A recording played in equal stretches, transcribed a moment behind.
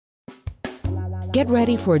Get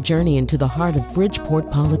ready for a journey into the heart of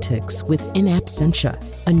Bridgeport politics with In Absentia,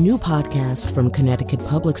 a new podcast from Connecticut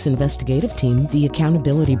Public's investigative team, The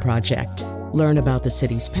Accountability Project. Learn about the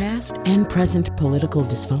city's past and present political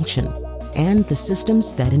dysfunction and the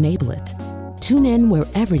systems that enable it. Tune in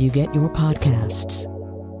wherever you get your podcasts.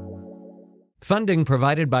 Funding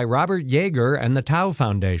provided by Robert Yeager and the Tao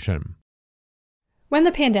Foundation. When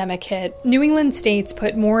the pandemic hit, New England states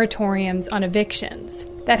put moratoriums on evictions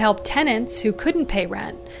that helped tenants who couldn't pay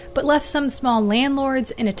rent, but left some small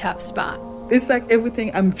landlords in a tough spot. It's like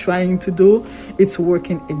everything I'm trying to do, it's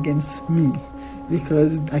working against me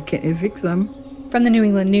because I can't evict them. From the New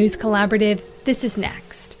England News Collaborative, this is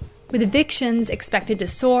Next. With evictions expected to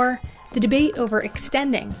soar, the debate over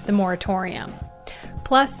extending the moratorium.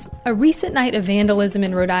 Plus, a recent night of vandalism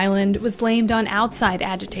in Rhode Island was blamed on outside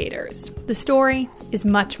agitators. The story is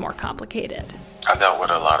much more complicated. I dealt with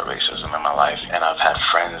a lot of racism in my life, and I've had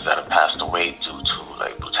friends that have passed away due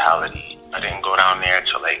to brutality. I didn't go down there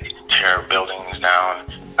to tear buildings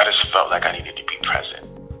down. I just felt like I needed to be present.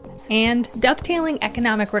 And dovetailing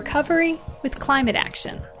economic recovery with climate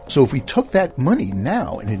action. So if we took that money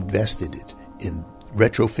now and invested it in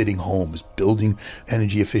retrofitting homes, building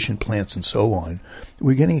energy-efficient plants, and so on,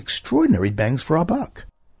 we're getting extraordinary bangs for our buck.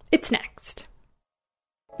 It's next.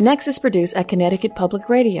 Next is produced at Connecticut Public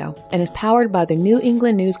Radio and is powered by the New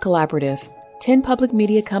England News Collaborative, 10 public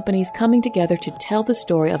media companies coming together to tell the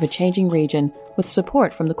story of a changing region with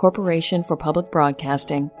support from the Corporation for Public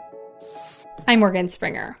Broadcasting. I'm Morgan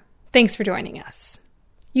Springer. Thanks for joining us.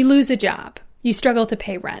 You lose a job. You struggle to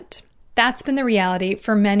pay rent. That's been the reality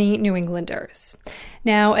for many New Englanders.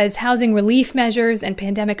 Now, as housing relief measures and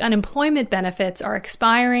pandemic unemployment benefits are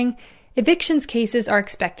expiring, evictions cases are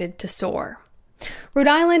expected to soar. Rhode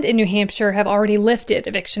Island and New Hampshire have already lifted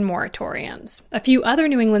eviction moratoriums. A few other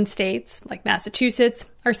New England states, like Massachusetts,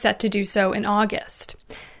 are set to do so in August.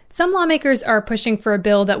 Some lawmakers are pushing for a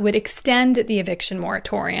bill that would extend the eviction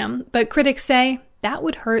moratorium, but critics say that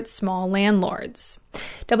would hurt small landlords.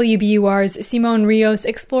 WBUR's Simone Rios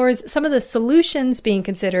explores some of the solutions being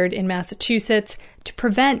considered in Massachusetts to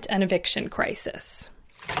prevent an eviction crisis.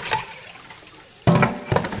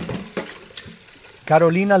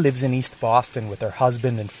 Carolina lives in East Boston with her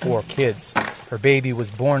husband and 4 kids. Her baby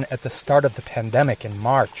was born at the start of the pandemic in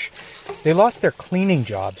March. They lost their cleaning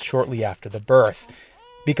jobs shortly after the birth.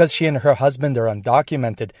 Because she and her husband are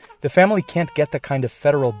undocumented, the family can't get the kind of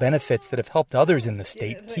federal benefits that have helped others in the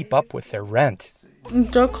state keep up with their rent.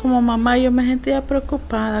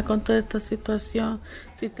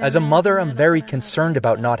 As a mother, I'm very concerned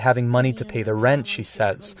about not having money to pay the rent, she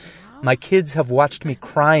says. My kids have watched me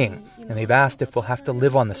crying, and they've asked if we'll have to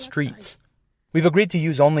live on the streets. We've agreed to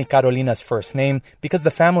use only Carolina's first name because the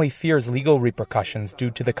family fears legal repercussions due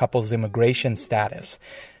to the couple's immigration status.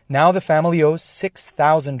 Now the family owes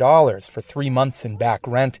 $6,000 for 3 months in back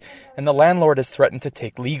rent, and the landlord has threatened to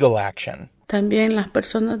take legal action. Carolina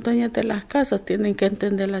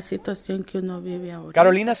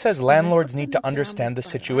says landlords need to understand the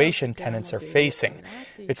situation tenants are facing.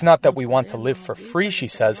 It's not that we want to live for free, she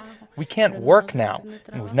says. We can't work now,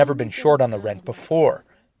 and we've never been short on the rent before.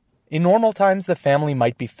 In normal times, the family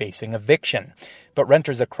might be facing eviction, but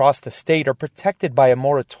renters across the state are protected by a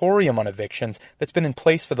moratorium on evictions that's been in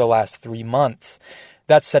place for the last 3 months.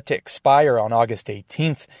 That's set to expire on August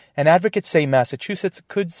 18th, and advocates say Massachusetts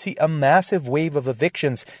could see a massive wave of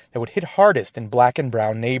evictions that would hit hardest in black and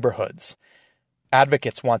brown neighborhoods.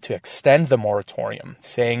 Advocates want to extend the moratorium,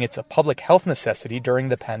 saying it's a public health necessity during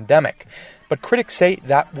the pandemic, but critics say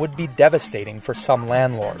that would be devastating for some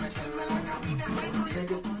landlords.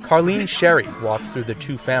 Carlene Sherry walks through the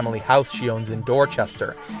 2-family house she owns in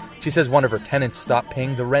Dorchester. She says one of her tenants stopped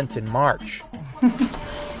paying the rent in March.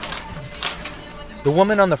 The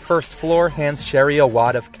woman on the first floor hands Sherry a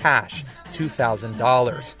wad of cash,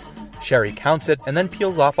 $2,000. Sherry counts it and then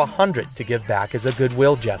peels off $100 to give back as a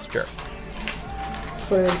goodwill gesture.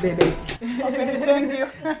 For the baby. Okay, thank you.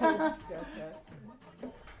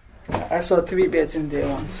 I saw 3 beds in there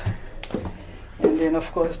once. And then,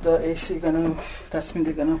 of course, the AC that's when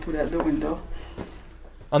they're gonna put out the window.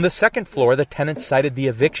 On the second floor, the tenants cited the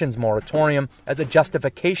evictions moratorium as a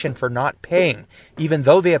justification for not paying, even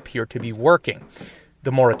though they appear to be working.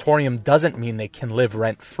 The moratorium doesn't mean they can live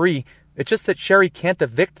rent-free. It's just that Sherry can't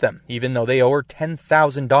evict them, even though they owe her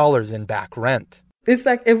 $10,000 in back rent. It's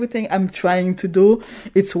like everything I'm trying to do,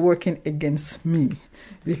 it's working against me.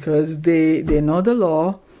 Because they know the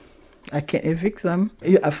law. I can't evict them.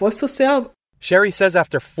 I'm forced to sell. Sherry says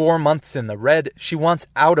after 4 months in the red, she wants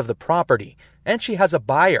out of the property. And she has a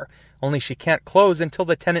buyer, only she can't close until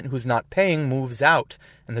the tenant who's not paying moves out.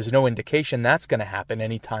 And there's no indication that's going to happen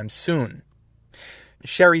anytime soon.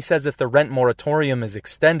 Sherry says if the rent moratorium is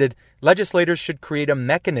extended, legislators should create a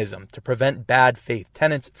mechanism to prevent bad faith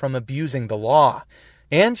tenants from abusing the law.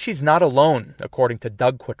 And she's not alone, according to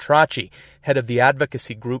Doug Quattrocchi, head of the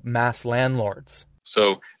advocacy group Mass Landlords.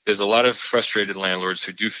 So there's a lot of frustrated landlords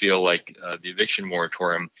who do feel like the eviction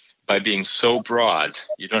moratorium, by being so broad,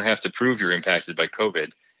 you don't have to prove you're impacted by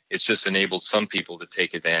COVID. It's just enabled some people to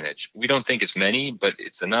take advantage. We don't think it's many, but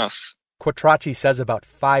it's enough. Quattrocchi says about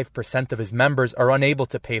 5% of his members are unable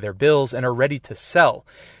to pay their bills and are ready to sell,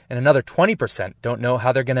 and another 20% don't know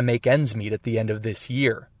how they're going to make ends meet at the end of this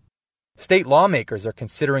year. State lawmakers are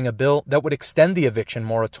considering a bill that would extend the eviction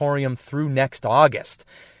moratorium through next August.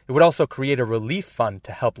 It would also create a relief fund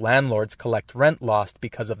to help landlords collect rent lost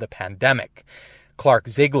because of the pandemic. Clark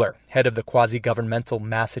Ziegler, head of the quasi-governmental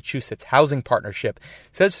Massachusetts Housing Partnership,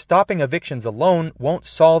 says stopping evictions alone won't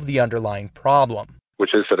solve the underlying problem.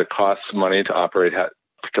 Which is that it costs money to operate,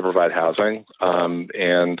 to provide housing.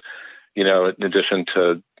 In addition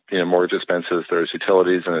to, mortgage expenses, there's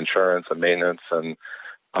utilities and insurance and maintenance and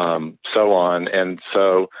so on. And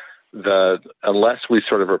so unless we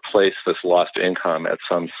sort of replace this lost income at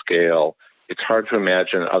some scale, it's hard to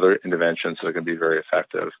imagine other interventions that are going to be very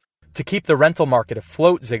effective. To keep the rental market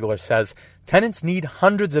afloat, Ziegler says, tenants need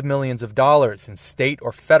hundreds of millions of dollars in state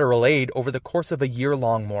or federal aid over the course of a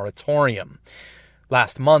year-long moratorium.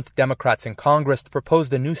 Last month, Democrats in Congress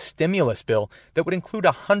proposed a new stimulus bill that would include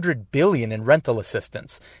 $100 billion in rental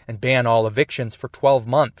assistance and ban all evictions for 12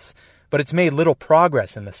 months. But it's made little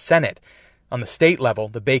progress in the Senate. On the state level,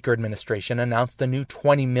 the Baker administration announced a new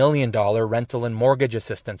 $20 million rental and mortgage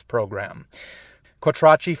assistance program.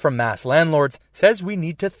 Quattrocchi from Mass Landlords says we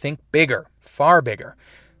need to think bigger, far bigger.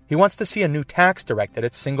 He wants to see a new tax directed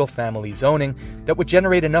at single-family zoning that would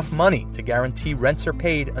generate enough money to guarantee rents are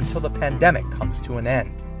paid until the pandemic comes to an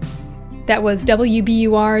end. That was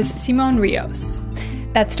WBUR's Simon Rios.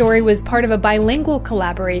 That story was part of a bilingual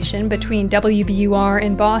collaboration between WBUR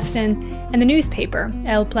in Boston and the newspaper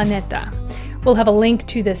El Planeta. We'll have a link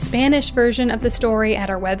to the Spanish version of the story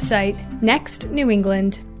at our website,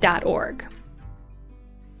 nextnewengland.org.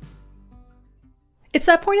 It's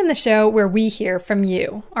that point in the show where we hear from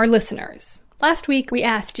you, our listeners. Last week, we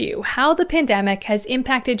asked you how the pandemic has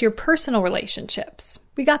impacted your personal relationships.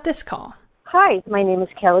 We got this call. Hi, my name is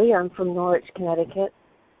Kelly. I'm from Norwich, Connecticut.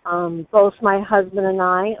 Both my husband and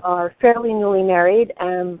I are fairly newly married,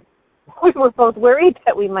 and we were both worried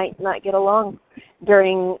that we might not get along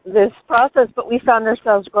during this process, but we found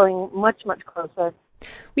ourselves growing much, much closer.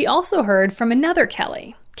 We also heard from another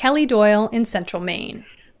Kelly, Kelly Doyle in Central Maine.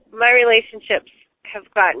 My relationships have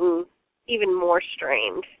gotten even more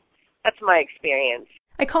strained. That's my experience.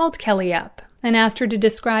 I called Kelly up and asked her to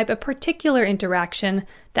describe a particular interaction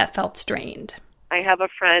that felt strained. I have a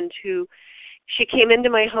friend who, she came into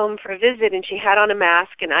my home for a visit and she had on a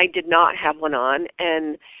mask and I did not have one on.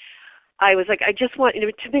 And I was like, I just want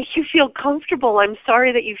to make you feel comfortable. I'm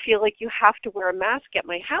sorry that you feel like you have to wear a mask at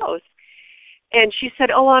my house. And she said,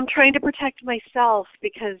 oh, I'm trying to protect myself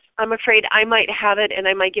because I'm afraid I might have it and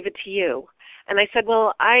I might give it to you. And I said,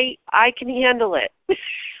 well, I can handle it.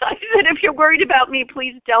 I said, if you're worried about me,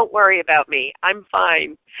 please don't worry about me. I'm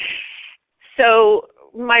fine. So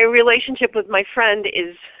my relationship with my friend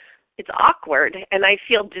it's awkward and I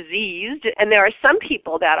feel diseased. And there are some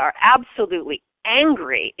people that are absolutely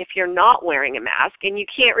angry if you're not wearing a mask, and you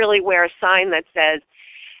can't really wear a sign that says,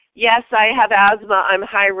 yes, I have asthma, I'm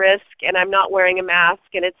high risk, and I'm not wearing a mask,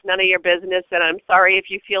 and it's none of your business, and I'm sorry if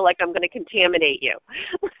you feel like I'm going to contaminate you.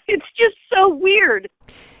 It's just so weird.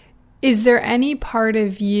 Is there any part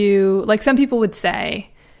of you, like some people would say,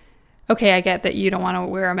 okay, I get that you don't want to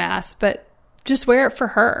wear a mask, but just wear it for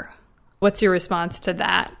her. What's your response to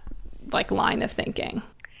that, line of thinking?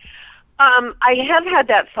 I have had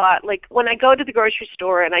that thought. Like, when I go to the grocery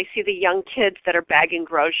store and I see the young kids that are bagging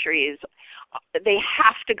groceries, they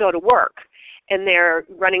have to go to work, and they're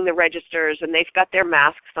running the registers, and they've got their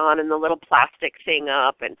masks on and the little plastic thing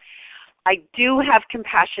up. And I do have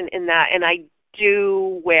compassion in that, and I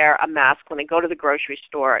do wear a mask when I go to the grocery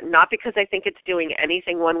store, not because I think it's doing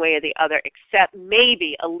anything one way or the other, except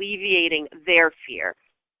maybe alleviating their fear.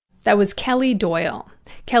 That was Kelly Doyle.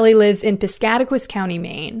 Kelly lives in Piscataquis County,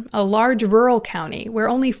 Maine, a large rural county where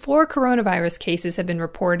only 4 coronavirus cases have been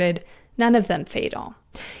reported, none of them fatal.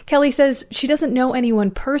 Kelly says she doesn't know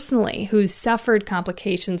anyone personally who's suffered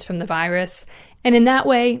complications from the virus, and in that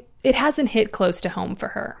way, it hasn't hit close to home for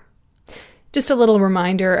her. Just a little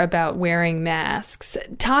reminder about wearing masks.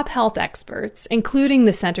 Top health experts, including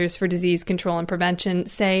the Centers for Disease Control and Prevention,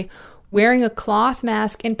 say Wearing a cloth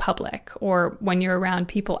mask in public, or when you're around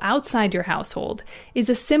people outside your household, is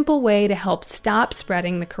a simple way to help stop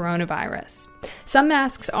spreading the coronavirus. Some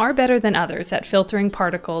masks are better than others at filtering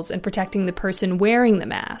particles and protecting the person wearing the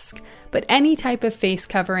mask, but any type of face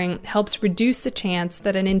covering helps reduce the chance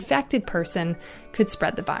that an infected person could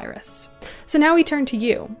spread the virus. So now we turn to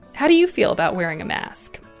you. How do you feel about wearing a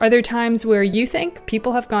mask? Are there times where you think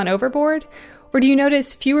people have gone overboard? Or do you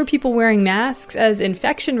notice fewer people wearing masks as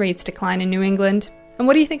infection rates decline in New England? And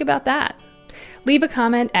what do you think about that? Leave a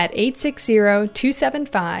comment at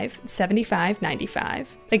 860-275-7595.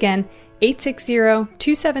 Again,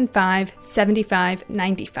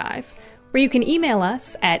 860-275-7595. Or you can email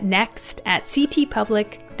us at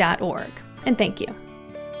next@ctpublic.org. And thank you.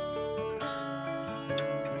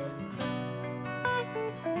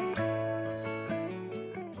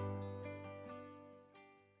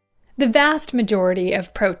 The vast majority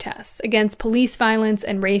of protests against police violence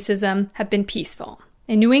and racism have been peaceful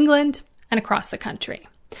in New England and across the country.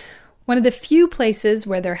 One of the few places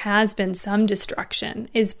where there has been some destruction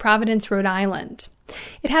is Providence, Rhode Island.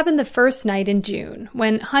 It happened the first night in June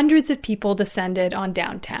when hundreds of people descended on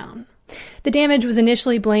downtown. The damage was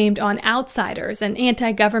initially blamed on outsiders and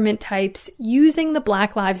anti-government types using the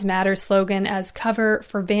Black Lives Matter slogan as cover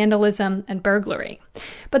for vandalism and burglary.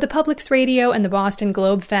 But the Public's Radio and the Boston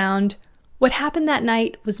Globe found what happened that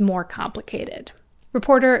night was more complicated.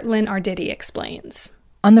 Reporter Lynn Arditi explains.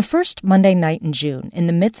 On the first Monday night in June, in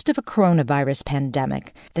the midst of a coronavirus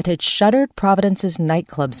pandemic that had shuttered Providence's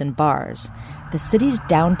nightclubs and bars, the city's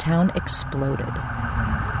downtown exploded.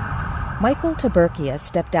 Michael Taberkia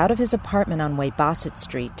stepped out of his apartment on Weybosset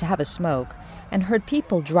Street to have a smoke and heard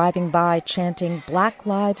people driving by chanting, "Black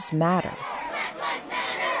Lives Matter."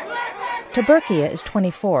 Taberkia is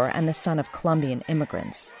 24 and the son of Colombian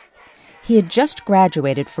immigrants. He had just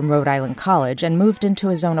graduated from Rhode Island College and moved into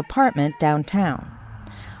his own apartment downtown.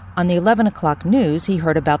 On the 11 o'clock news, he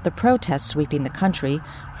heard about the protests sweeping the country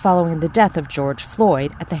following the death of George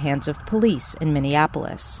Floyd at the hands of police in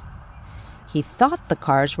Minneapolis. He thought the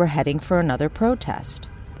cars were heading for another protest.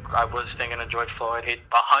 I was thinking of George Floyd. He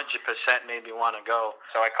 100% made me want to go.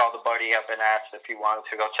 So I called a buddy up and asked if he wanted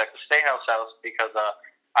to go check the Statehouse house because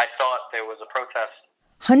I thought there was a protest.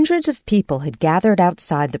 Hundreds of people had gathered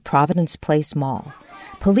outside the Providence Place Mall.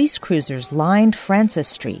 Police cruisers lined Francis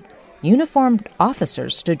Street. Uniformed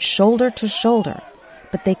officers stood shoulder to shoulder,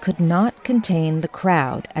 but they could not contain the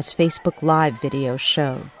crowd, as Facebook Live videos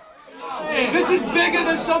showed. This is bigger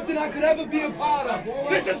than something I could ever be a part of.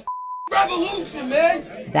 This is revolution, man!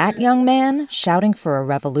 That young man, shouting for a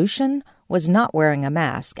revolution, was not wearing a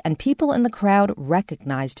mask, and people in the crowd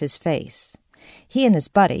recognized his face. He and his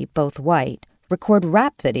buddy, both white, record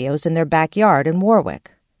rap videos in their backyard in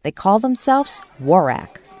Warwick. They call themselves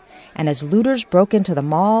Warrack. And as looters broke into the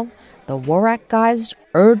mall, the Warrack guys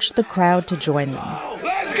urged the crowd to join them.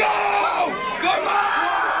 Let's go! Come on!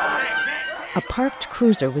 A parked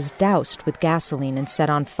cruiser was doused with gasoline and set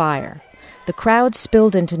on fire. The crowd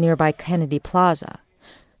spilled into nearby Kennedy Plaza.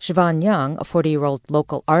 Siobhan Young, a 40-year-old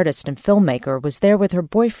local artist and filmmaker, was there with her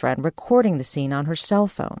boyfriend recording the scene on her cell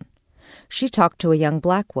phone. She talked to a young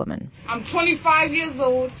black woman. I'm 25 years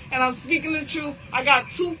old, and I'm speaking the truth. I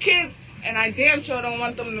got 2 kids, and I damn sure don't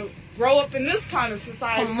want them to grow up in this kind of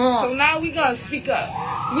society. So now we're going to speak up.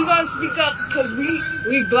 We're going to speak up because we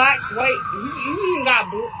black, white. We even got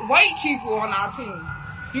white people on our team.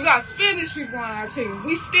 You got Spanish people on our team.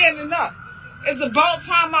 We standing up. It's about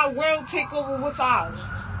time our world take over what's ours.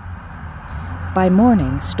 By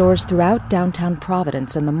morning, stores throughout downtown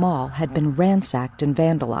Providence and the mall had been ransacked and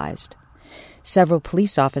vandalized. Several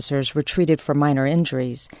police officers were treated for minor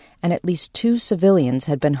injuries, and at least 2 civilians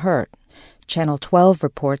had been hurt. Channel 12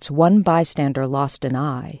 reports 1 bystander lost an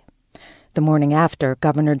eye. The morning after,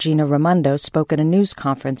 Governor Gina Raimondo spoke at a news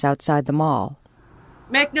conference outside the mall.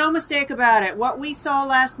 Make no mistake about it, what we saw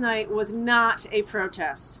last night was not a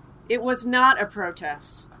protest. It was not a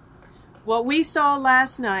protest. What we saw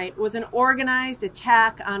last night was an organized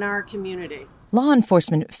attack on our community. Law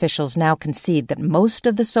enforcement officials now concede that most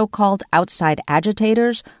of the so-called outside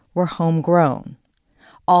agitators were homegrown.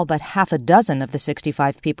 All but half a dozen of the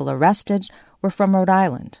 65 people arrested were from Rhode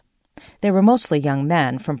Island. They were mostly young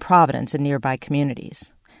men from Providence and nearby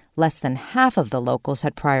communities. Less than half of the locals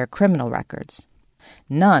had prior criminal records.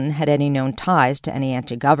 None had any known ties to any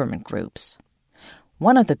anti-government groups.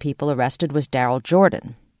 One of the people arrested was Daryl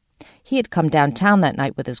Jordan. He had come downtown that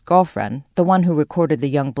night with his girlfriend, the one who recorded the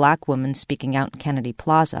young black woman speaking out in Kennedy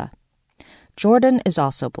Plaza. Jordan is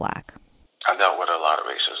also black. I dealt with a lot of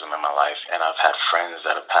racism in my life, and I've had friends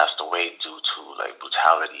that have passed away due to,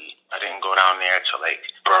 brutality. I didn't go down there to,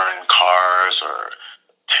 burn cars or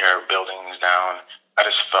tear buildings down. I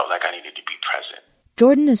just felt like I needed to be present.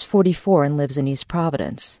 Jordan is 44 and lives in East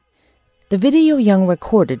Providence. The video Young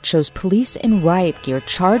recorded shows police in riot gear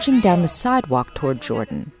charging down the sidewalk toward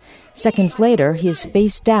Jordan. Seconds later, he is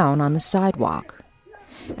face down on the sidewalk.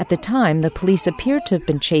 At the time, the police appeared to have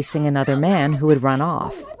been chasing another man who had run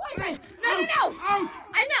off. No!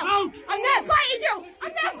 I know! I'm not fighting you!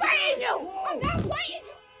 I'm not fighting you! I'm not fighting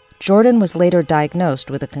you! Jordan was later diagnosed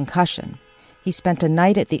with a concussion. He spent a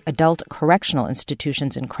night at the adult correctional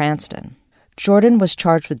institutions in Cranston. Jordan was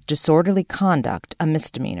charged with disorderly conduct, a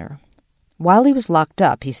misdemeanor. While he was locked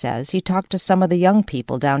up, he says, he talked to some of the young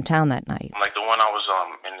people downtown that night. Like the one I was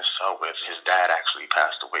in the cell with, his dad actually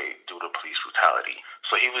passed away due to police brutality.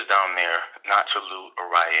 So he was down there not to loot or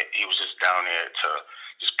riot. He was just down there to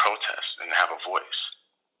just protest and have a voice.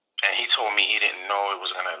 And he told me he didn't know it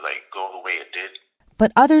was going to go the way it did.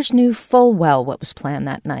 But others knew full well what was planned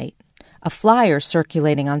that night. A flyer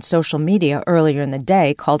circulating on social media earlier in the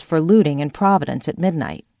day called for looting in Providence at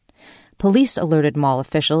midnight. Police alerted mall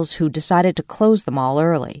officials who decided to close the mall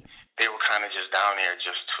early. They were kind of just down there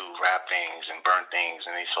just to grab things and burn things,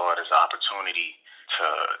 and they saw it as an opportunity to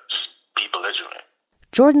just be belligerent.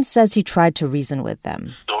 Jordan says he tried to reason with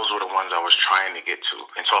them. Those were the ones I was trying to get to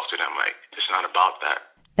and talk to them it's not about that.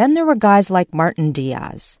 Then there were guys like Martin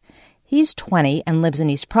Diaz. He's 20 and lives in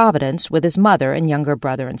East Providence with his mother and younger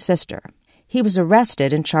brother and sister. He was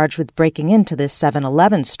arrested and charged with breaking into this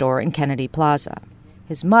 7-Eleven store in Kennedy Plaza.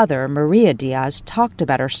 His mother, Maria Diaz, talked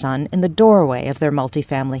about her son in the doorway of their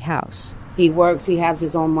multifamily house. He works, he has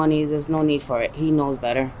his own money, there's no need for it. He knows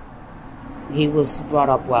better. He was brought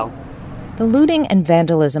up well. The looting and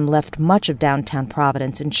vandalism left much of downtown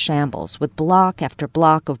Providence in shambles, with block after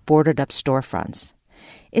block of boarded-up storefronts.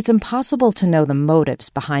 It's impossible to know the motives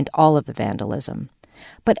behind all of the vandalism.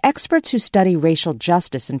 But experts who study racial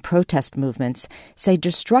justice and protest movements say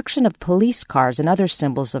destruction of police cars and other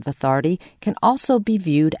symbols of authority can also be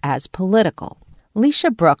viewed as political. Leisha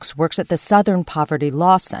Brooks works at the Southern Poverty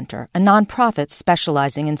Law Center, a nonprofit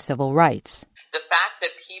specializing in civil rights. The fact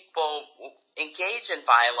that people engage in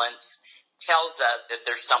violence tells us that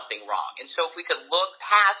there's something wrong. And so if we could look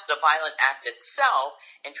past the violent act itself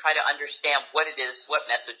and try to understand what it is, what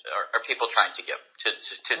message are people trying to give,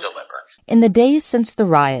 to deliver. In the days since the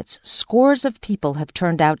riots, scores of people have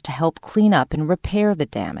turned out to help clean up and repair the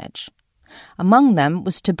damage. Among them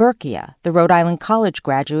was Tiburkia, the Rhode Island College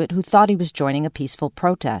graduate who thought he was joining a peaceful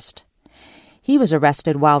protest. He was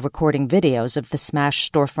arrested while recording videos of the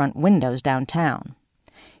smashed storefront windows downtown.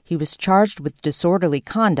 He was charged with disorderly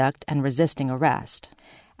conduct and resisting arrest.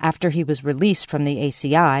 After he was released from the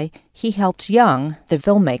ACI, he helped Young, the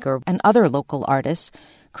filmmaker, and other local artists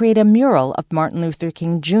create a mural of Martin Luther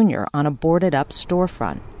King Jr. on a boarded-up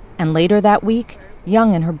storefront. And later that week,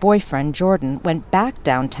 Young and her boyfriend, Jordan, went back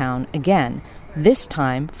downtown again, this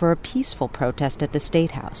time for a peaceful protest at the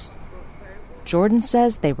State House. Jordan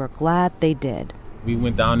says they were glad they did. We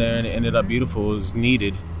went down there and it ended up beautiful. It was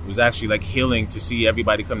needed. It was actually healing to see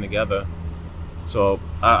everybody come together. So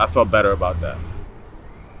I felt better about that.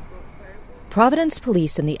 Providence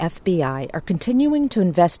Police and the FBI are continuing to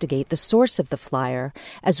investigate the source of the flyer,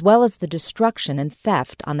 as well as the destruction and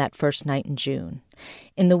theft on that first night in June.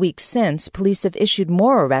 In the weeks since, police have issued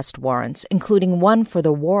more arrest warrants, including one for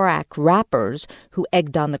the Warak rappers who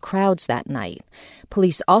egged on the crowds that night.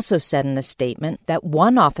 Police also said in a statement that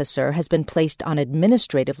one officer has been placed on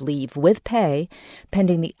administrative leave with pay,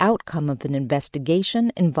 pending the outcome of an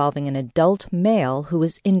investigation involving an adult male who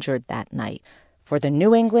was injured that night. For the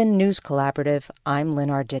New England News Collaborative, I'm Lynn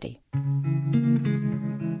Arditi.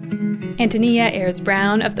 Antonia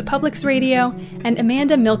Ayers-Brown of the Public's Radio and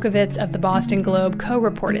Amanda Milkovits of the Boston Globe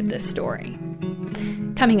co-reported this story.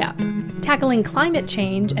 Coming up, tackling climate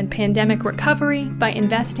change and pandemic recovery by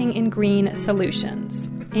investing in green solutions.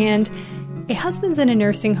 And a husband's in a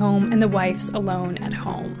nursing home and the wife's alone at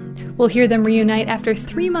home. We'll hear them reunite after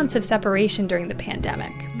 3 months of separation during the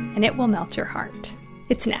pandemic, and it will melt your heart.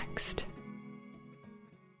 It's next.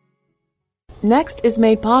 Next is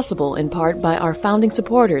made possible in part by our founding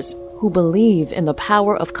supporters who believe in the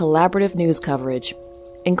power of collaborative news coverage,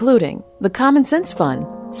 including the Common Sense Fund,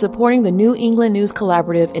 supporting the New England News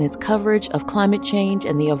Collaborative in its coverage of climate change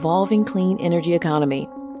and the evolving clean energy economy.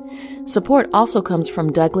 Support also comes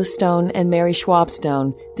from Douglas Stone and Mary Schwab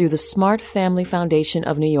Stone through the Smart Family Foundation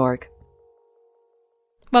of New York.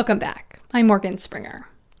 Welcome back. I'm Morgan Springer.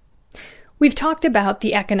 We've talked about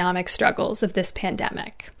the economic struggles of this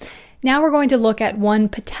pandemic. Now we're going to look at one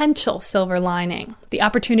potential silver lining, the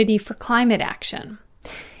opportunity for climate action.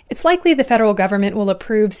 It's likely the federal government will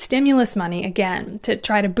approve stimulus money again to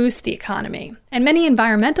try to boost the economy. And many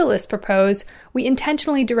environmentalists propose we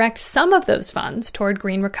intentionally direct some of those funds toward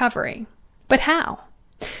green recovery. But how?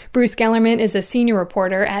 Bruce Gellerman is a senior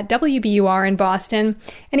reporter at WBUR in Boston,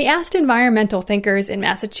 and he asked environmental thinkers in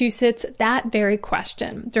Massachusetts that very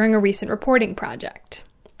question during a recent reporting project.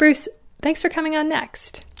 Bruce, thanks for coming on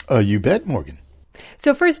Next. You bet, Morgan.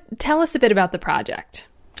 So first, tell us a bit about the project.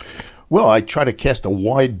 Well, I try to cast a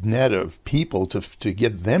wide net of people to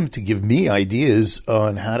get them to give me ideas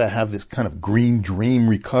on how to have this kind of green dream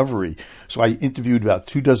recovery. So I interviewed about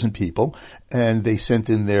 24 people, and they sent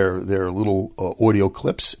in their little audio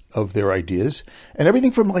clips of their ideas, and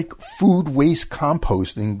everything from like food waste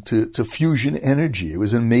composting to fusion energy. It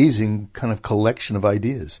was an amazing kind of collection of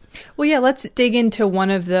ideas. Well, yeah, let's dig into one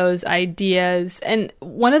of those ideas. And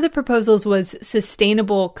one of the proposals was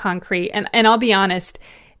sustainable concrete. And I'll be honest,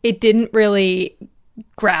 it didn't really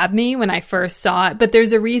grab me when I first saw it, but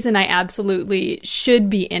there's a reason I absolutely should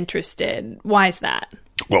be interested. Why is that?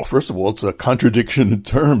 Well, first of all, it's a contradiction in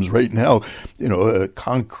terms. Right now,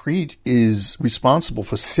 concrete is responsible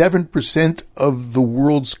for 7% of the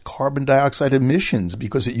world's carbon dioxide emissions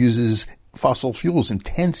because it uses fossil fuels,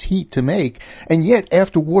 intense heat to make, and yet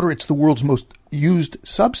after water, it's the world's most used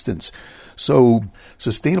substance. So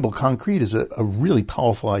sustainable concrete is a really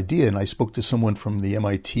powerful idea. And I spoke to someone from the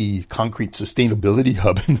MIT Concrete Sustainability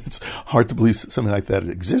Hub, and it's hard to believe something like that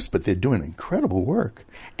exists, but they're doing incredible work.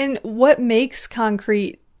 And what makes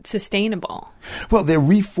concrete sustainable? Well, they're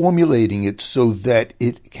reformulating it so that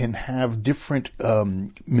it can have different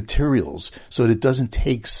materials so that it doesn't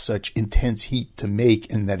take such intense heat to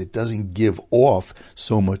make and that it doesn't give off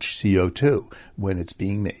so much CO2 when it's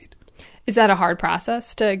being made. Is that a hard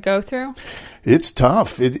process to go through? It's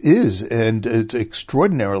tough. It is. And it's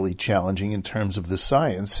extraordinarily challenging in terms of the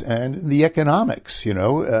science and the economics. You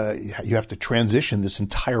have to transition this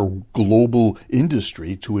entire global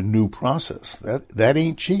industry to a new process. That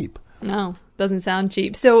ain't cheap. No, doesn't sound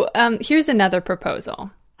cheap. So here's another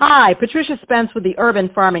proposal. Hi, Patricia Spence with the Urban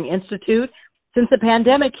Farming Institute. Since the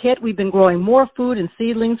pandemic hit, we've been growing more food and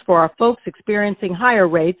seedlings for our folks experiencing higher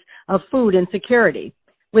rates of food insecurity.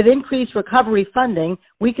 With increased recovery funding,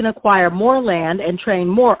 we can acquire more land and train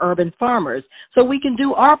more urban farmers so we can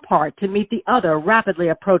do our part to meet the other rapidly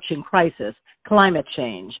approaching crisis, climate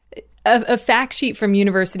change. A fact sheet from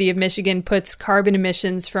University of Michigan puts carbon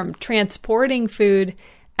emissions from transporting food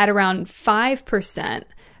at around 5%.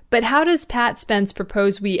 But how does Pat Spence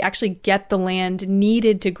propose we actually get the land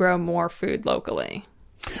needed to grow more food locally?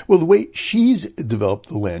 Well, the way she's developed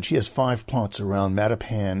the land, she has 5 plots around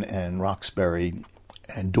Mattapan and Roxbury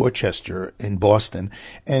and Dorchester in Boston,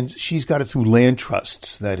 and she's got it through land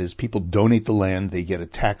trusts. That is, people donate the land, they get a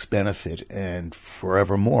tax benefit, and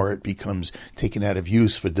forevermore it becomes taken out of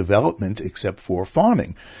use for development except for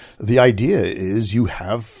farming. The idea is you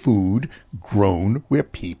have food grown where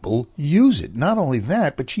people use it. Not only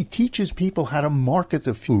that, but she teaches people how to market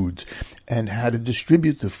the foods and how to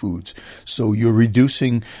distribute the foods. So you're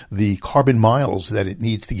reducing the carbon miles that it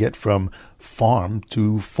needs to get from farm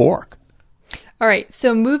to fork. All right,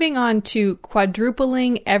 so moving on to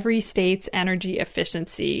quadrupling every state's energy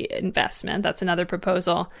efficiency investment. That's another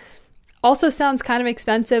proposal. Also sounds kind of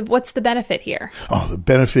expensive. What's the benefit here? Oh, the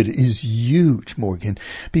benefit is huge, Morgan,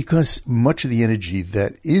 because much of the energy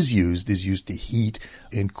that is used to heat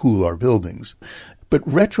and cool our buildings. But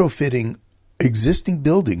retrofitting existing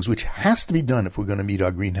buildings, which has to be done if we're going to meet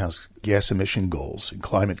our greenhouse gas emission goals and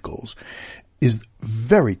climate goals, is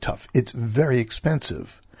very tough. It's very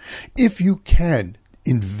expensive. If you can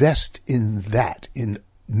invest in that, in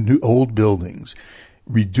new old buildings,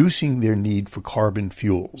 reducing their need for carbon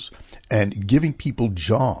fuels and giving people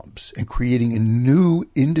jobs and creating a new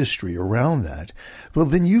industry around that, well,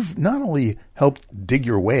 then you've not only helped dig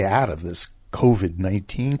your way out of this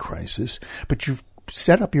COVID-19 crisis, but you've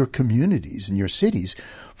set up your communities and your cities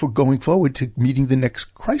for going forward to meeting the next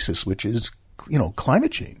crisis, which is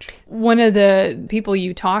climate change. One of the people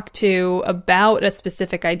you talk to about a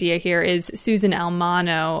specific idea here is Susan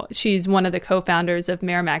Almano. She's one of the co-founders of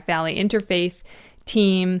Merrimack Valley Interfaith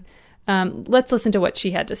Team. Let's listen to what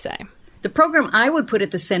she had to say. The program I would put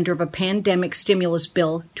at the center of a pandemic stimulus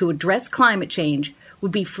bill to address climate change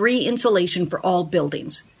would be free insulation for all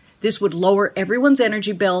buildings. This would lower everyone's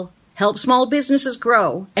energy bill, help small businesses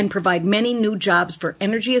grow, and provide many new jobs for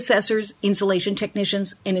energy assessors, insulation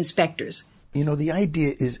technicians, and inspectors. The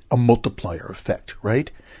idea is a multiplier effect,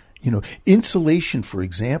 right? Insulation, for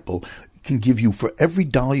example, can give you, for every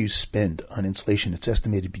dollar you spend on insulation, it's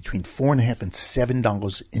estimated between $4.50 and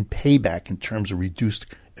 $7 in payback in terms of reduced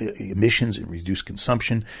emissions and reduced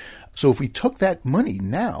consumption. So if we took that money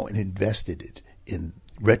now and invested it in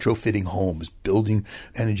retrofitting homes, building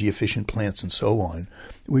energy efficient plants and so on,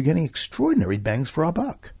 we're getting extraordinary bangs for our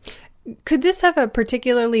buck. Could this have a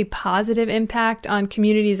particularly positive impact on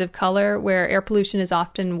communities of color where air pollution is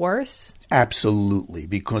often worse? Absolutely,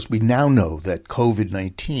 because we now know that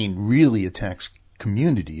COVID-19 really attacks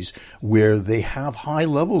communities where they have high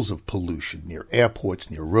levels of pollution near airports,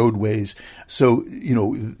 near roadways. So,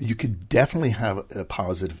 you could definitely have a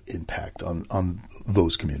positive impact on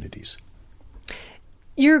those communities.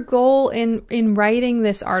 Your goal in writing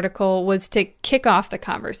this article was to kick off the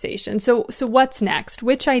conversation. So what's next?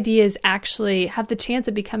 Which ideas actually have the chance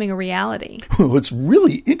of becoming a reality? Well, it's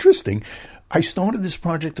really interesting. I started this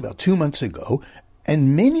project about 2 months ago,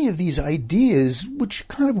 and many of these ideas, which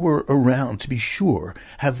kind of were around to be sure,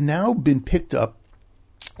 have now been picked up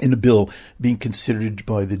in a bill being considered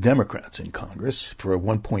by the Democrats in Congress for a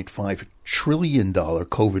 $1.5 trillion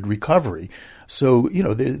COVID recovery. So,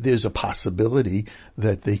 there's a possibility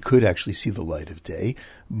that they could actually see the light of day,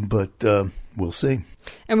 but we'll see.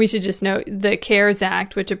 And we should just note the CARES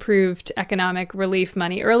Act, which approved economic relief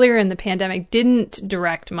money earlier in the pandemic, didn't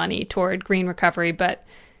direct money toward green recovery, but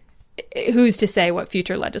who's to say what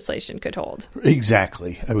future legislation could hold?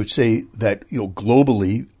 Exactly. I would say that,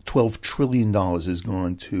 globally, $12 trillion is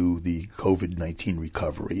going to the COVID-19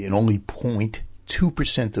 recovery, and only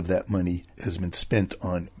 0.2% of that money has been spent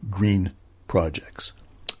on green projects.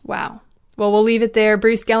 Wow. Well, we'll leave it there.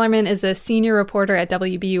 Bruce Gellerman is a senior reporter at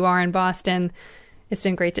WBUR in Boston. It's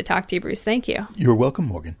been great to talk to you, Bruce. Thank you. You're welcome,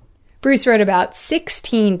 Morgan. Bruce wrote about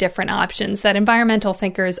 16 different options that environmental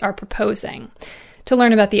thinkers are proposing. To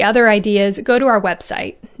learn about the other ideas, go to our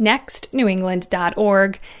website,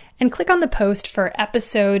 nextnewengland.org, and click on the post for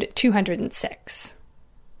episode 206.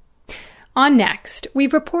 On Next,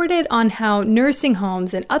 we've reported on how nursing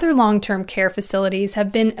homes and other long-term care facilities have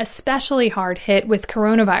been especially hard hit with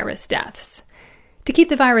coronavirus deaths. To keep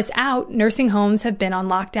the virus out, nursing homes have been on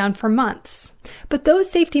lockdown for months. But those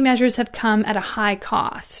safety measures have come at a high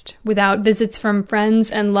cost. Without visits from friends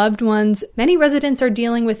and loved ones, many residents are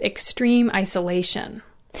dealing with extreme isolation.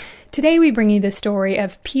 Today we bring you the story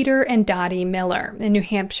of Peter and Dottie Miller in New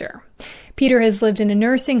Hampshire. Peter has lived in a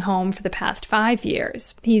nursing home for the past 5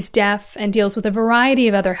 years. He's deaf and deals with a variety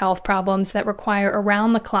of other health problems that require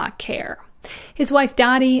around-the-clock care. His wife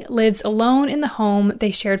Dottie lives alone in the home they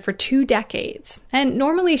shared for 2 decades, and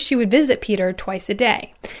normally she would visit Peter twice a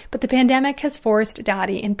day. But the pandemic has forced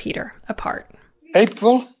Dottie and Peter apart.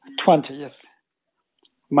 April 20th.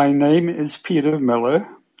 My name is Peter Miller.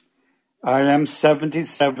 I am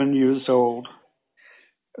 77 years old.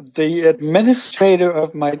 The administrator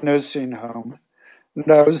of my nursing home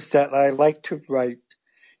knows that I like to write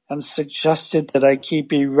and suggested that I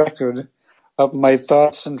keep a record of my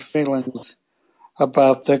thoughts and feelings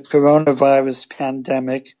about the coronavirus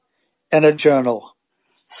pandemic in a journal.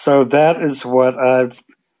 So that is what I've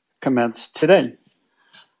commenced today.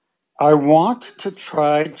 I want to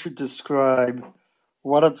try to describe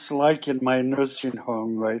what it's like in my nursing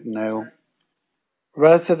home right now.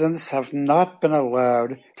 Residents have not been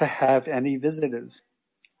allowed to have any visitors.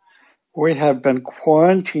 We have been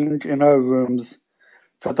quarantined in our rooms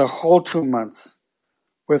for the whole 2 months,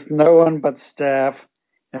 with no one but staff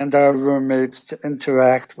and our roommates to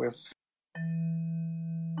interact with.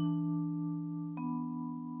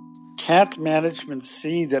 Can't management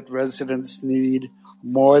see that residents need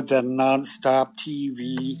more than nonstop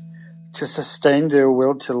TV to sustain their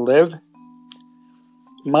will to live?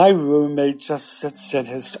 My roommate just sits in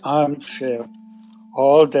his armchair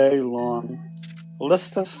all day long,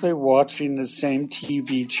 listlessly watching the same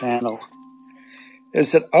TV channel.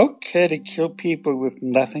 Is it okay to kill people with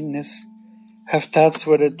nothingness if that's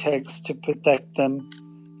what it takes to protect them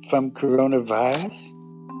from coronavirus?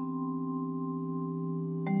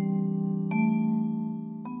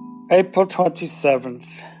 April 27th.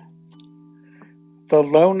 The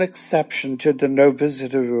lone exception to the no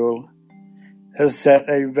visitor rule is that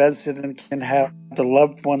a resident can have the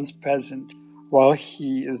loved ones present while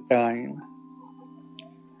he is dying.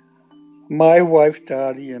 My wife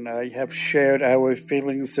Dottie and I have shared our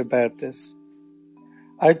feelings about this.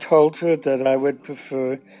 I told her that I would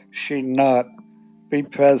prefer she not be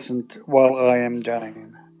present while I am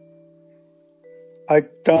dying. I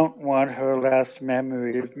don't want her last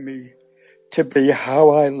memory of me to be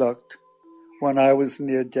how I looked when I was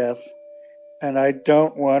near death, and I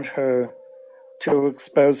don't want her to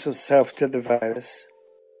expose herself to the virus.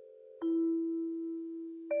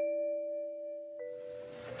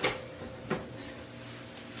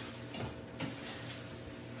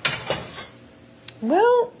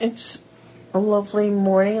 Well, it's a lovely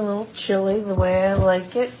morning, a little chilly the way I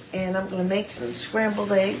like it, and I'm going to make some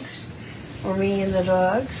scrambled eggs for me and the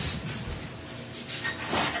dogs.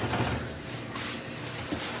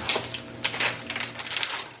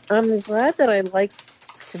 I'm glad that I like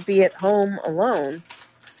to be at home alone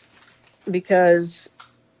because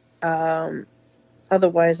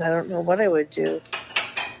otherwise I don't know what I would do.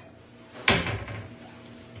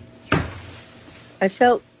 I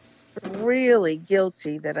felt really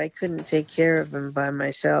guilty that I couldn't take care of him by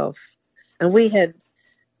myself. And we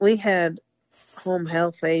had home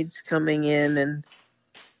health aides coming in and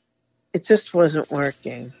it just wasn't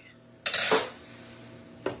working.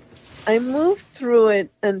 I moved through it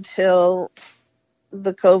until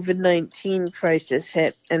the COVID-19 crisis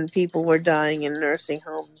hit and people were dying in nursing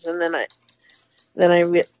homes. And then I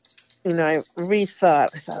rethought.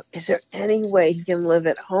 I thought, is there any way he can live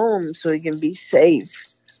at home so he can be safe?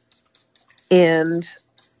 And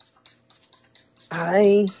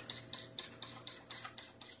I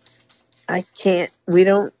can't. We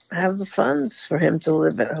don't have the funds for him to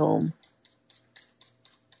live at home.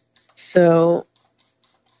 So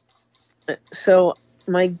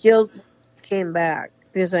my guilt came back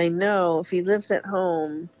because I know if he lives at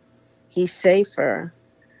home, he's safer.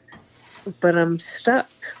 But I'm stuck,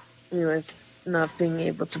 not being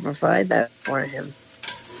able to provide that for him.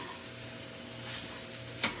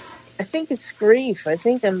 I think it's grief. I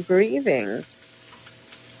think I'm grieving.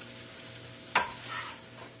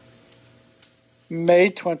 May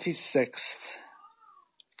 26th.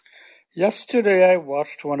 Yesterday I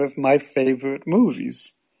watched one of my favorite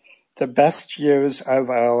movies, The Best Years of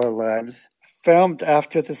Our Lives. Filmed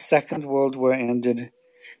after the Second World War ended,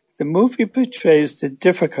 the movie portrays the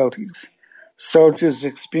difficulties soldiers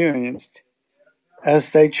experienced as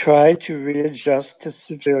they try to readjust to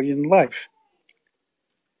civilian life.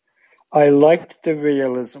 I liked the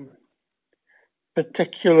realism,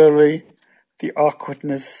 particularly the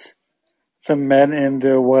awkwardness the men and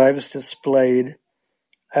their wives displayed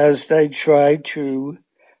as they tried to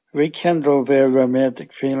rekindle their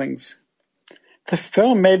romantic feelings. The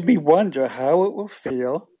film made me wonder how it will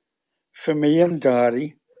feel for me and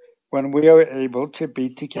Dottie when we are able to be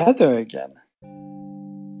together again.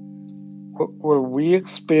 Will we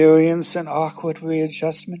experience an awkward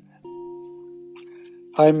readjustment?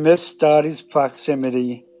 I miss Dottie's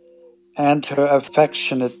proximity and her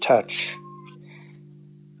affectionate touch.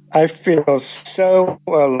 I feel so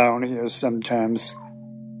alone here sometimes.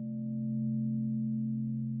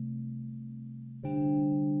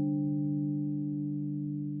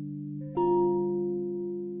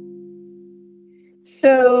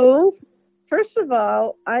 So, first of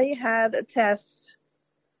all, I had a test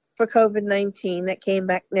for COVID-19 that came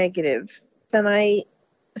back negative. Then I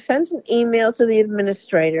sent an email to the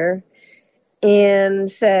administrator and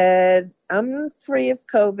said, I'm free of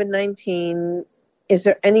COVID-19. Is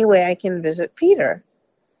there any way I can visit Peter?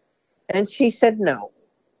 And she said no,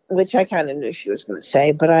 which I kind of knew she was going to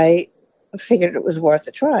say, but I figured it was worth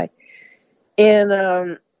a try.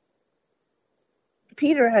 And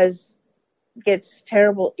Peter gets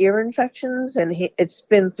terrible ear infections, and it's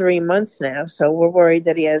been 3 months now, so we're worried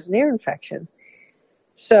that he has an ear infection.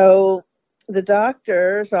 So the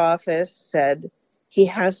doctor's office said he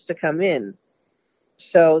has to come in.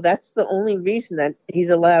 So that's the only reason that he's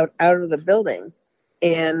allowed out of the building.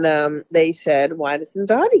 And they said, why doesn't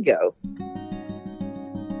Dottie go?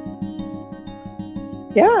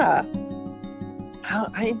 Yeah.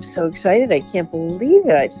 I'm so excited. I can't believe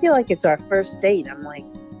it. I feel like it's our first date. I'm like,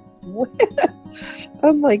 what?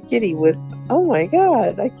 I'm like giddy with, oh my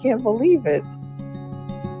God, I can't believe it.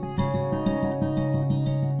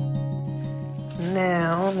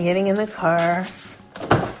 Now I'm getting in the car,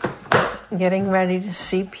 getting ready to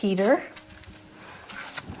see Peter,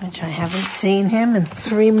 which I haven't seen him in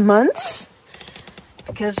 3 months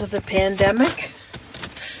because of the pandemic.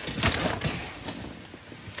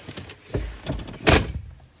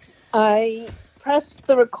 I pressed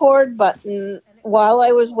the record button while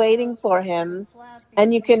I was waiting for him,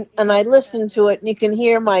 and I listened to it, and you can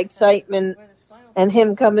hear my excitement and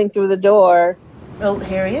him coming through the door. Oh,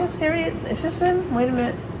 here he is. Is this him? Wait a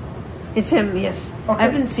minute. It's him, yes. Okay. I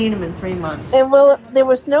haven't seen him in 3 months. And well, there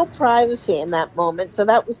was no privacy in that moment, so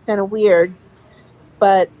that was kind of weird.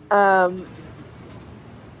 But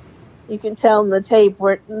you can tell in the tape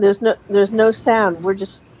there's no sound. We're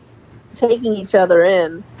just taking each other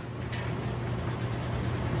in.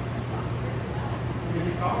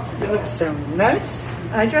 You look so nice.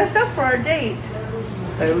 I dressed up for our date.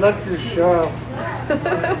 I love your show.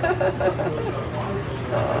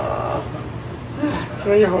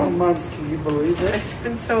 3 whole months, can you believe it? It's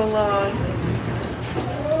been so long.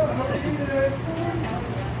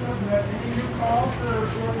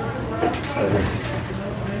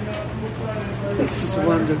 This is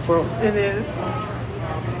wonderful. It is.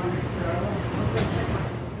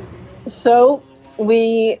 So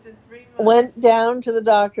we went down to the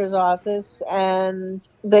doctor's office, and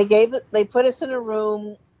they put us in a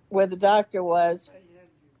room where the doctor was,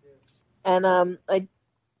 and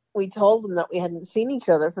we told him that we hadn't seen each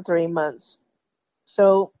other for 3 months.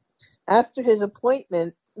 So after his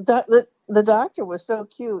appointment, the doctor was so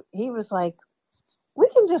cute. He was like, "We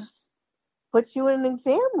can just put you in an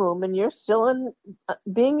exam room and you're still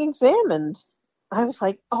being examined." I was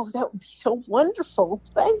like, "Oh, that would be so wonderful.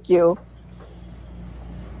 Thank you."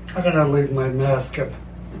 I'm going to leave my mask up.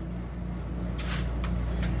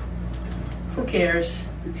 Who cares?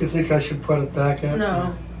 Do you think I should put it back up?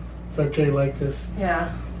 No. It's okay like this?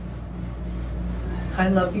 Yeah. I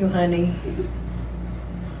love you, honey.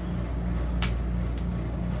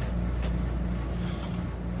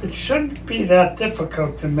 It shouldn't be that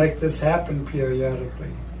difficult to make this happen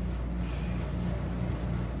periodically.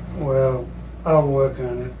 Well, I'll work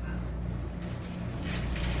on it.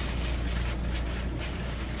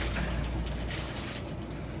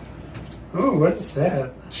 Oh, what is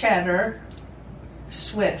that? Cheddar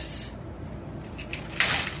Swiss.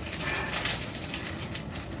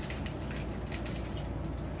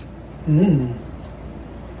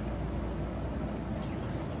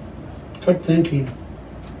 Good thinking.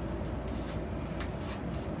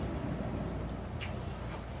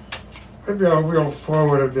 Maybe I'll wheel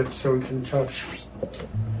forward a bit so we can touch.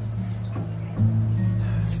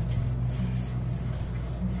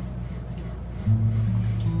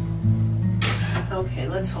 Okay,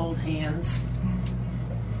 let's hold hands.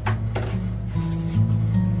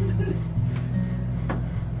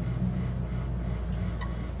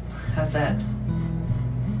 How's that?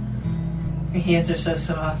 Your hands are so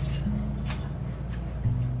soft.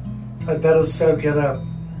 I better soak it up.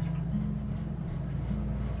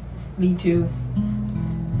 Me too.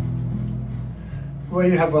 Well,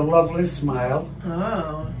 you have a lovely smile.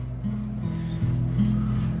 Oh.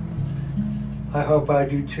 I hope I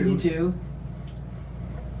do too. You do?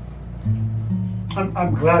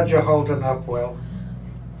 I'm glad you're holding up well.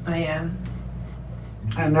 I am.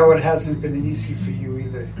 I know it hasn't been easy for you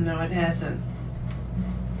either. No, it hasn't.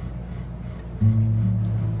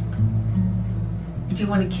 Do you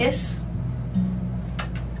want to kiss?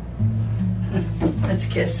 Let's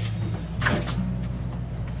kiss.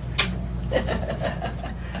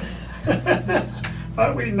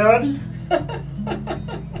 Are we naughty?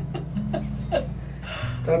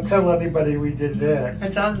 Don't tell anybody we did that.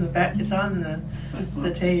 It's on the back. It's on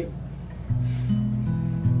the tape.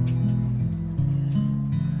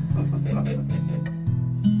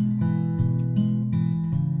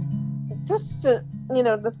 Just to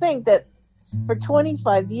think that for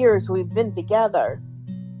 25 years we've been together.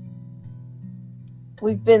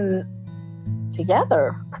 We've been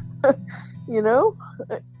together,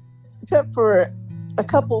 except for a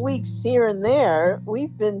couple weeks here and there,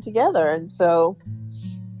 we've been together. And so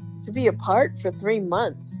to be apart for 3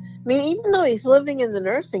 months, I mean, even though he's living in the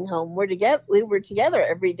nursing home, we were together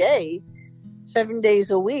every day, 7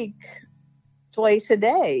 days a week, twice a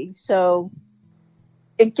day. So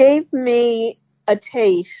it gave me a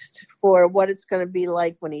taste for what it's going to be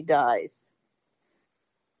like when he dies.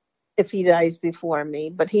 If he dies before me,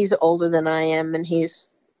 but he's older than I am, and his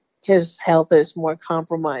health is more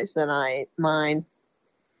compromised than mine.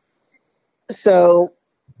 So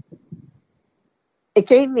it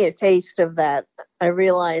gave me a taste of that. I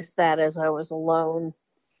realized that as I was alone.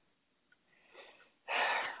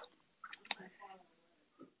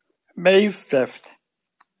 May 5th.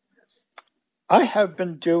 I have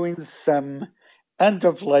been doing some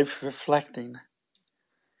end-of-life reflecting.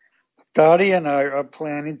 Dottie and I are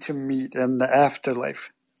planning to meet in the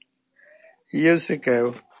afterlife. Years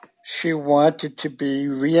ago, she wanted to be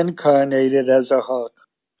reincarnated as a hawk.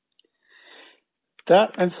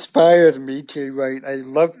 That inspired me to write a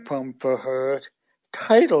love poem for her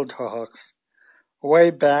titled Hawks,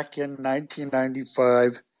 way back in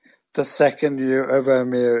 1995, the second year of our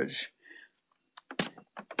marriage.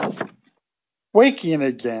 Waking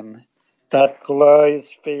again, that glorious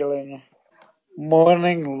feeling,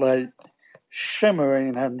 morning light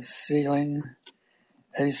shimmering on the ceiling,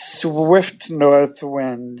 a swift north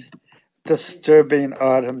wind disturbing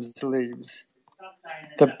autumn's leaves,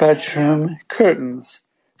 the bedroom curtains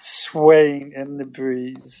swaying in the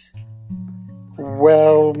breeze.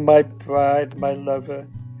 Well, my bride, my lover,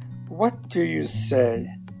 what do you say?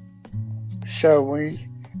 Shall we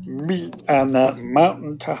meet on that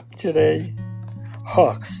mountaintop today?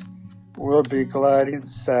 Hawks will be gliding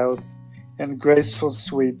south in graceful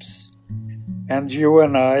sweeps, and you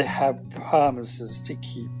and I have promises to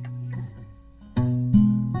keep.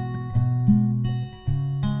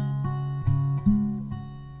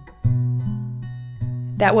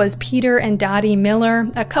 That was Peter and Dottie Miller,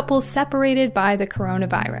 a couple separated by the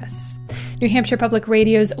coronavirus. New Hampshire Public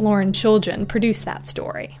Radio's Lauren Chulgin produced that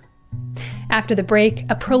story. After the break,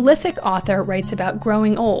 a prolific author writes about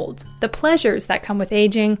growing old, the pleasures that come with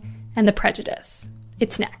aging, and the prejudice.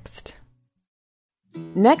 It's next.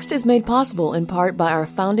 Next is made possible in part by our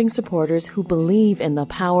founding supporters who believe in the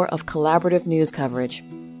power of collaborative news coverage,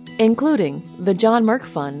 including the John Merck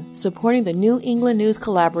Fund, supporting the New England News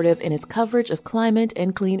Collaborative in its coverage of climate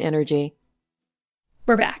and clean energy.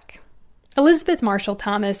 We're back. Elizabeth Marshall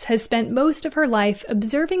Thomas has spent most of her life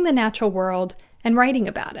observing the natural world and writing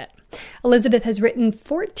about it. Elizabeth has written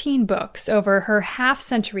 14 books over her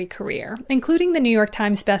half-century career, including the New York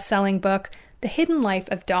Times best-selling book, The Hidden Life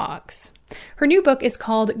of Dogs. Her new book is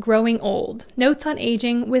called Growing Old, Notes on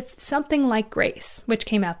Aging with Something Like Grace, which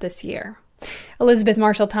came out this year. Elizabeth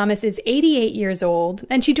Marshall Thomas is 88 years old,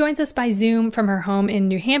 and she joins us by Zoom from her home in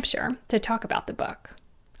New Hampshire to talk about the book.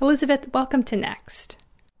 Elizabeth, welcome to Next.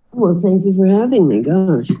 Well, thank you for having me,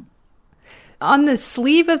 gosh. On the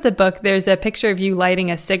sleeve of the book, there's a picture of you lighting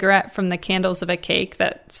a cigarette from the candles of a cake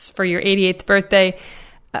that's for your 88th birthday.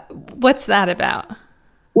 What's that about?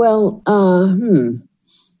 Well,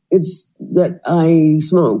 it's that I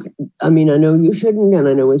smoke. I mean, I know you shouldn't, and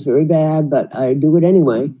I know it's very bad, but I do it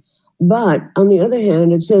anyway. But on the other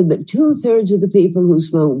hand, it said that 2/3 of the people who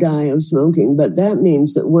smoke die of smoking, but that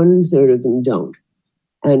means that 1/3 of them don't.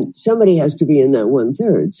 And somebody has to be in that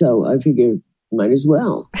 1/3. So I figure might as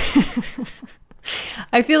well.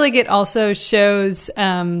 I feel like it also shows,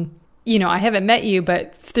 I haven't met you,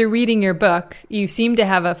 but through reading your book, you seem to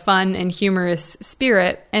have a fun and humorous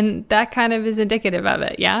spirit. And that kind of is indicative of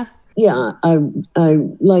it. Yeah. Yeah. I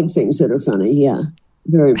like things that are funny. Yeah,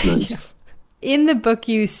 very much. In the book,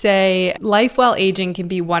 you say life while aging can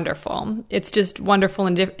be wonderful. It's just wonderful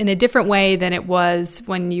in a different way than it was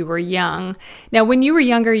when you were young. Now, when you were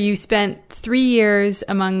younger, you spent 3 years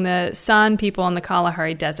among the San people in the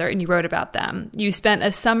Kalahari Desert, and you wrote about them. You spent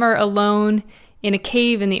a summer alone in a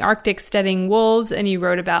cave in the Arctic studying wolves, and you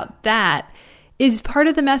wrote about that. Is part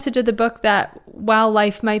of the message of the book that while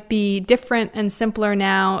life might be different and simpler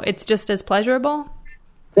now, it's just as pleasurable?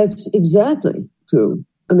 That's exactly true.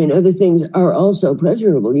 I mean, other things are also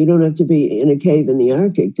pleasurable. You don't have to be in a cave in the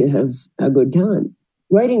Arctic to have a good time.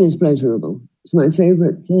 Writing is pleasurable. It's my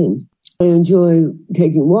favorite thing. I enjoy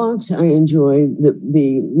taking walks. I enjoy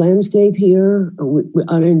the landscape here.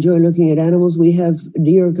 I enjoy looking at animals. We have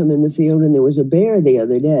deer come in the field, and there was a bear the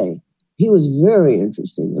other day. He was very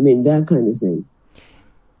interesting. I mean, that kind of thing.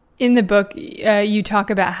 In the book, you talk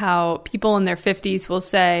about how people in their 50s will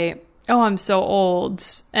say, "Oh, I'm so old."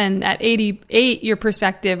 And at 88, your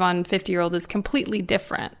perspective on 50-year-old is completely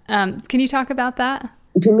different. Can you talk about that?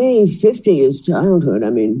 To me, 50 is childhood.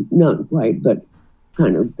 I mean, not quite, but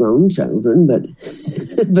kind of grown children, but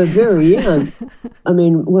but very young. I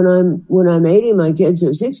mean, when I'm 80, my kids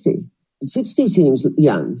are 60. 60 seems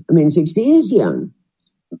young. I mean, 60 is young.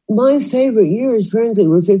 My favorite years, frankly,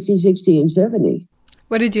 were 50, 60, and 70.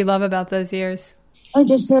 What did you love about those years? I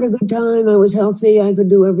just had a good time. I was healthy. I could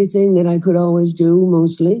do everything that I could always do,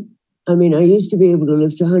 mostly. I mean, I used to be able to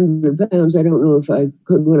lift 100 pounds. I don't know if I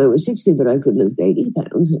could when I was 60, but I could lift 80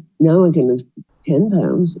 pounds. Now I can lift 10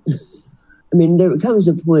 pounds. I mean, there comes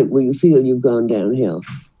a point where you feel you've gone downhill.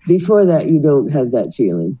 Before that, you don't have that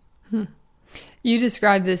feeling. You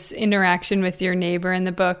describe this interaction with your neighbor in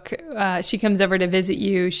the book. She comes over to visit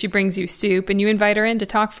you. She brings you soup, and you invite her in to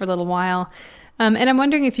talk for a little while. And I'm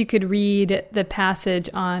wondering if you could read the passage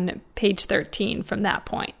on page 13 from that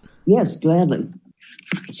point. Yes, gladly.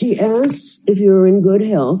 She asks if you're in good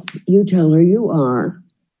health. You tell her you are.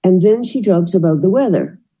 And then she talks about the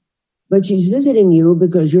weather. But she's visiting you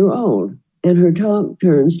because you're old, and her talk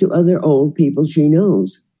turns to other old people she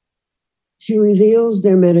knows. She reveals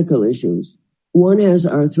their medical issues. One has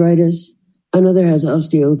arthritis, another has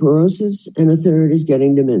osteoporosis, and a third is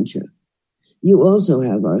getting dementia. You also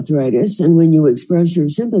have arthritis, and when you express your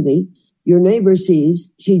sympathy, your neighbor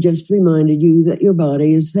sees she just reminded you that your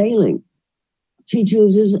body is failing. She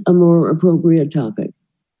chooses a more appropriate topic.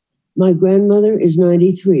 My grandmother is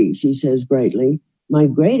 93, she says brightly. My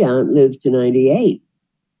great-aunt lived to 98.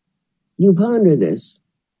 You ponder this.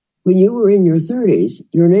 When you were in your 30s,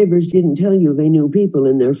 your neighbors didn't tell you they knew people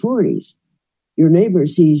in their 40s. Your neighbor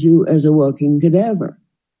sees you as a walking cadaver.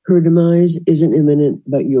 Her demise isn't imminent,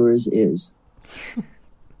 but yours is.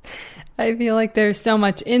 I feel like there's so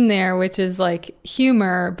much in there, which is like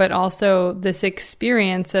humor, but also this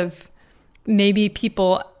experience of maybe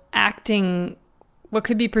people acting what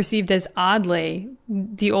could be perceived as oddly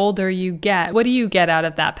the older you get. What do you get out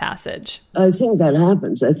of that passage? I think that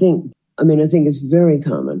happens. I think it's very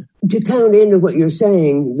common. To count into what you're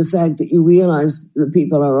saying, the fact that you realize that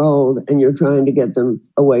people are old and you're trying to get them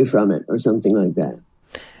away from it or something like that.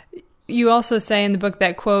 You also say in the book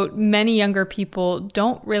that, quote, many younger people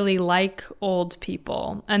don't really like old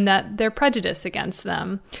people and that they're prejudiced against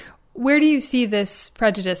them. Where do you see this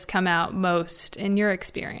prejudice come out most in your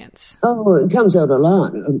experience? Oh, it comes out a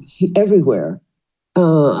lot, everywhere.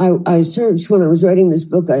 I searched, when I was writing this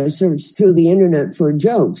book, I searched through the internet for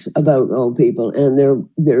jokes about old people, and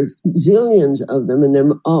there's zillions of them, and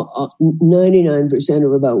 99%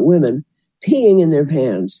 are about women peeing in their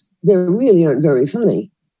pants. They really aren't very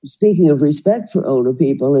funny. Speaking of respect for older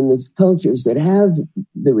people and the cultures that have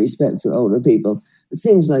the respect for older people,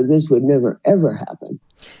 things like this would never, ever happen.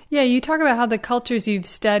 Yeah, you talk about how the cultures you've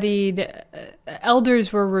studied,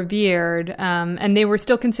 elders were revered, and they were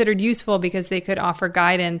still considered useful because they could offer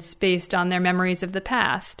guidance based on their memories of the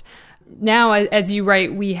past. Now, as you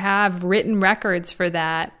write, we have written records for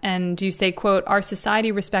that, and you say, quote, our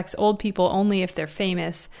society respects old people only if they're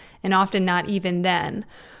famous, and often not even then.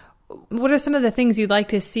 What are some of the things you'd like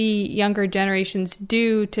to see younger generations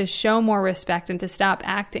do to show more respect and to stop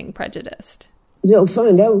acting prejudiced? They'll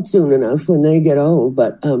find out soon enough when they get old,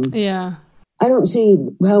 but yeah, I don't see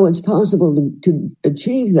how it's possible to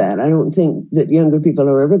achieve that. I don't think that younger people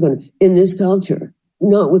are ever going to, in this culture,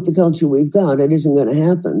 not with the culture we've got, it isn't going to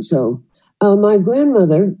happen. So my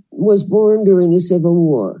grandmother was born during the Civil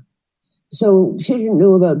War, so she didn't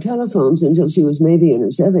know about telephones until she was maybe in her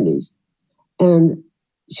 70s, and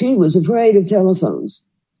she was afraid of telephones.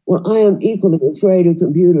 Well, I am equally afraid of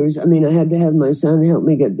computers. I mean, I had to have my son help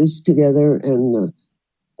me get this together, and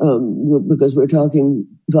because we're talking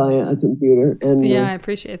via a computer. And yeah, I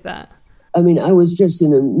appreciate that. I mean, I was just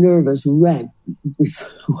in a nervous wreck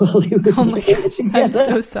while he was. Oh my gosh, I'm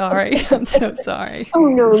so sorry. I'm so sorry. Oh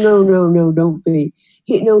no! Don't be.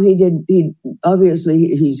 He did. He obviously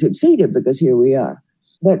he succeeded because here we are.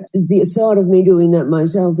 But the thought of me doing that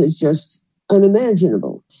myself is just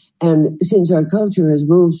unimaginable. And since our culture has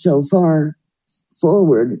moved so far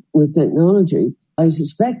forward with technology, I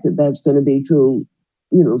suspect that that's going to be true,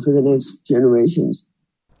 for the next generations.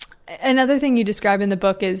 Another thing you describe in the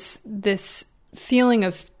book is this feeling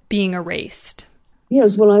of being erased.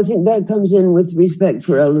 Yes, well, I think that comes in with respect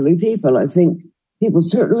for elderly people. I think people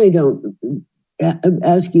certainly don't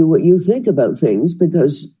ask you what you think about things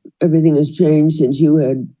because everything has changed since you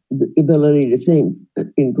had the ability to think,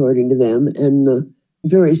 according to them, and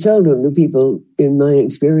very seldom do people, in my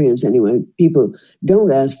experience anyway, people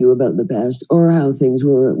don't ask you about the past or how things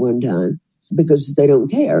were at one time because they don't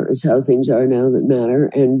care. It's how things are now that matter,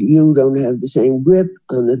 and you don't have the same grip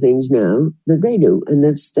on the things now that they do, and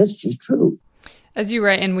that's just true. As you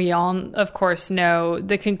write, and we all, of course, know,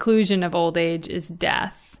 the conclusion of old age is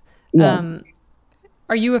death. Yeah.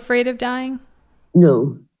 Are you afraid of dying?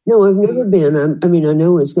 No, I've never been. I mean, I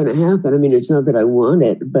know it's going to happen. I mean, it's not that I want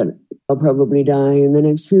it, but I'll probably die in the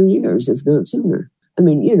next few years, if not sooner. I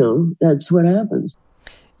mean, that's what happens.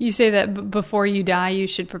 You say that before you die, you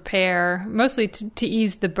should prepare, mostly to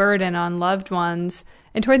ease the burden on loved ones.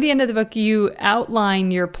 And toward the end of the book, you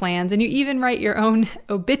outline your plans, and you even write your own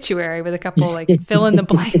obituary with a couple,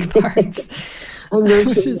 fill-in-the-blank parts. I'm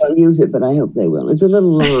not sure I'll use it, but I hope they will. It's a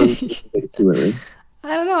little long obituary.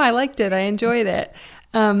 I don't know. I liked it. I enjoyed it.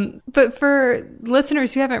 But for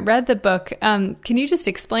listeners who haven't read the book, can you just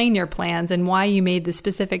explain your plans and why you made the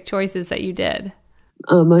specific choices that you did?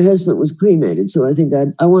 My husband was cremated, so I think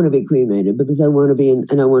I want to be cremated because I want to be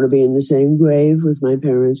in the same grave with my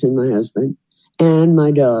parents and my husband and my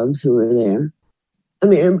dogs who are there. I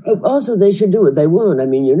mean, also they should do what they want. I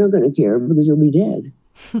mean, you're not going to care because you'll be dead.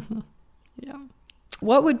 Yeah.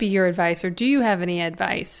 What would be your advice, or do you have any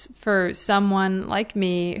advice for someone like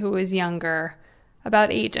me who is younger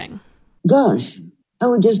about aging? Gosh, I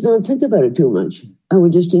would just not think about it too much. I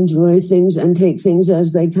would just enjoy things and take things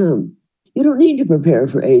as they come. You don't need to prepare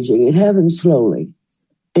for aging. It happens slowly.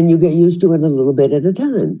 And you get used to it a little bit at a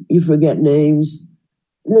time. You forget names,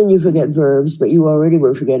 and then you forget verbs, but you already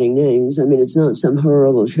were forgetting names. I mean, it's not some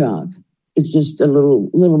horrible shock. It's just a little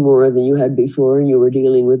more than you had before, and you were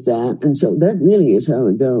dealing with that. And so that really is how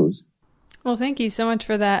it goes. Well, thank you so much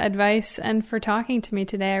for that advice and for talking to me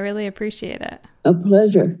today. I really appreciate it. A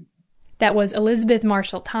pleasure. That was Elizabeth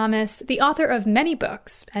Marshall Thomas, the author of many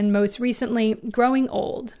books, and most recently, Growing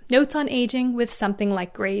Old, Notes on Aging with Something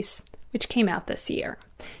Like Grace, which came out this year.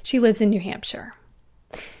 She lives in New Hampshire.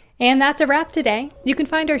 And that's a wrap today. You can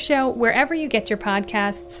find our show wherever you get your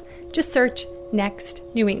podcasts. Just search Next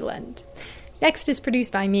New England. Next is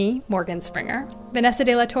produced by me, Morgan Springer. Vanessa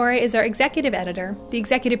De La Torre is our executive editor. The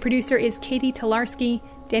executive producer is Katie Tolarski.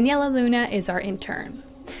 Daniela Luna is our intern.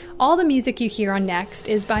 All the music you hear on Next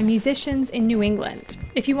is by musicians in New England.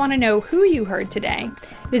 If you want to know who you heard today,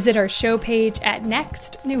 visit our show page at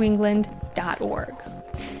nextnewengland.org.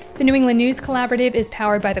 The New England News Collaborative is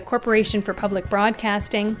powered by the Corporation for Public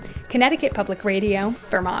Broadcasting, Connecticut Public Radio,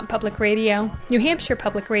 Vermont Public Radio, New Hampshire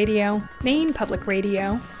Public Radio, Maine Public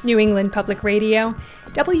Radio, New England Public Radio,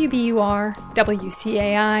 WBUR,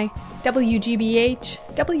 WCAI,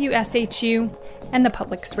 WGBH, WSHU, and the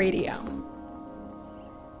Public's Radio.